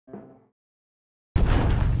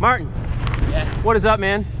Martin. Yeah. What is up,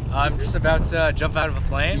 man? I'm just about to jump out of a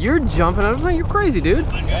plane. You're jumping out of a plane? You're crazy, dude.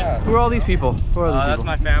 Yeah. Who are all these people? Who are these people? That's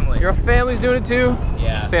my family. Your family's doing it too?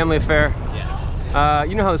 Yeah. Family affair. Yeah.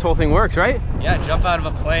 You know how this whole thing works, right? Yeah, jump out of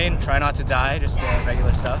a plane, try not to die, just the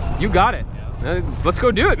regular stuff. You got it. Yeah. Let's go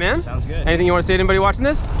do it, man. Sounds good. Anything you want to say to anybody watching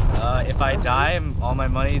this? If I die, all my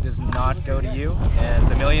money does not go to you, and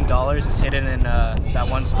the $1 million is hidden in that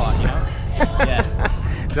one spot, you know?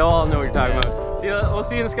 Yeah. They'll all know what you're talking about. We'll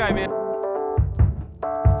see you in the sky, man.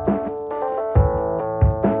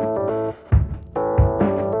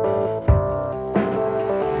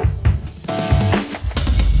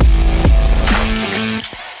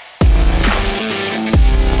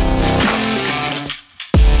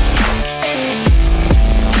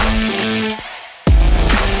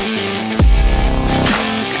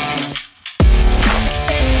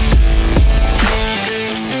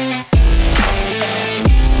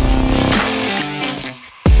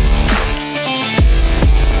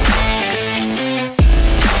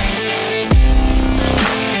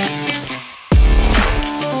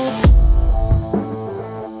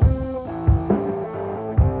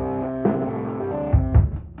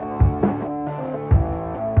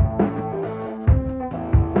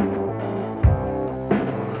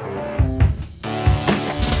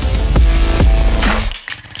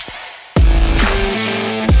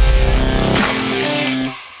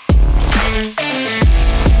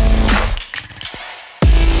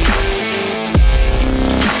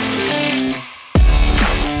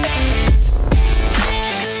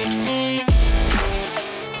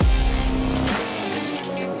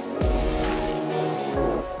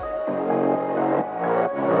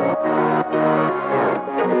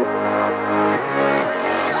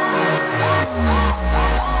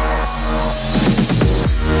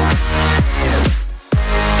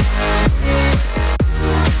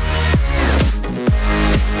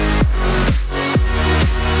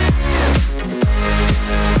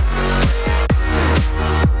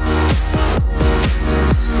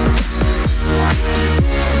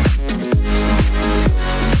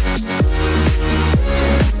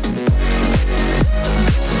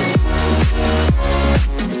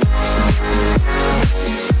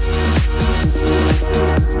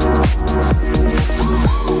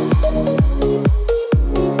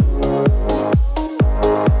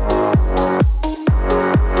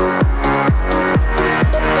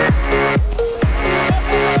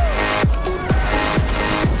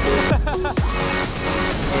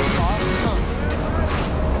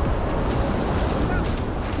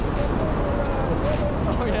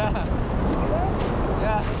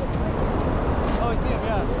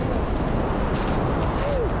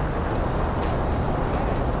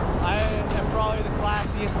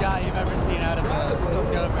 Guy you've ever seen out of the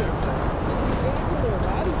elevator.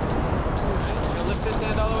 You'll lift his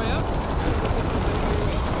hand all the way up.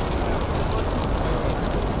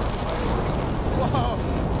 Whoa!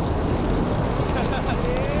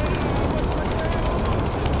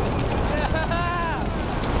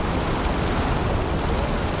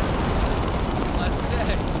 Let's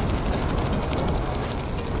say.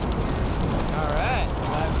 All right.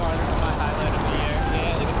 Dive partner is my highlight of the year.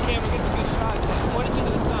 Yeah, look at the camera, get some good shots. Point us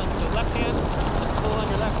into the sun. So left hand, pull on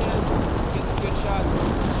your left hand, get some good shots.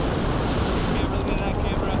 Camera, look at that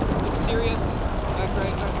camera. Look serious. Act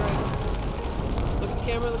right, act right. Look at the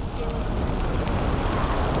camera, look at the camera.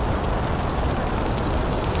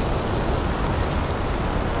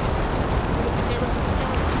 Look at the camera, look at the camera.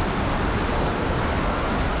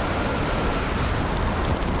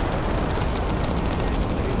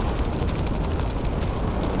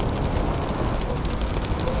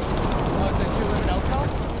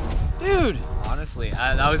 Dude, honestly,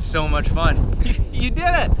 that was so much fun. You did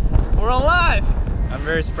it! We're alive! I'm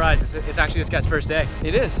very surprised. It's actually this guy's first day.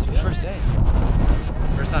 It is. It's his first day.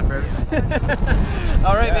 First time for everything.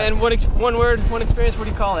 All right, man. One word, one experience. What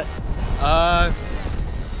do you call it?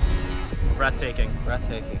 Breathtaking.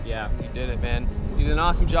 Breathtaking. Yeah. You did it, man. You did an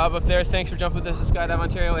awesome job up there. Thanks for jumping with us at Skydive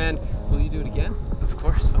Ontario. And will you do it again? Of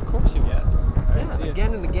course. Of course you will. Yeah. All right. See you.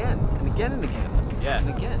 Again and again and again and again. Yeah. And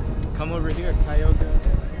again. Come over here, Cayuga,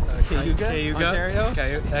 Ontario.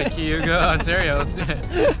 Cayuga, Ontario. Let's do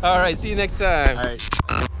it. All right. See you next time. All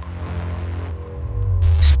right.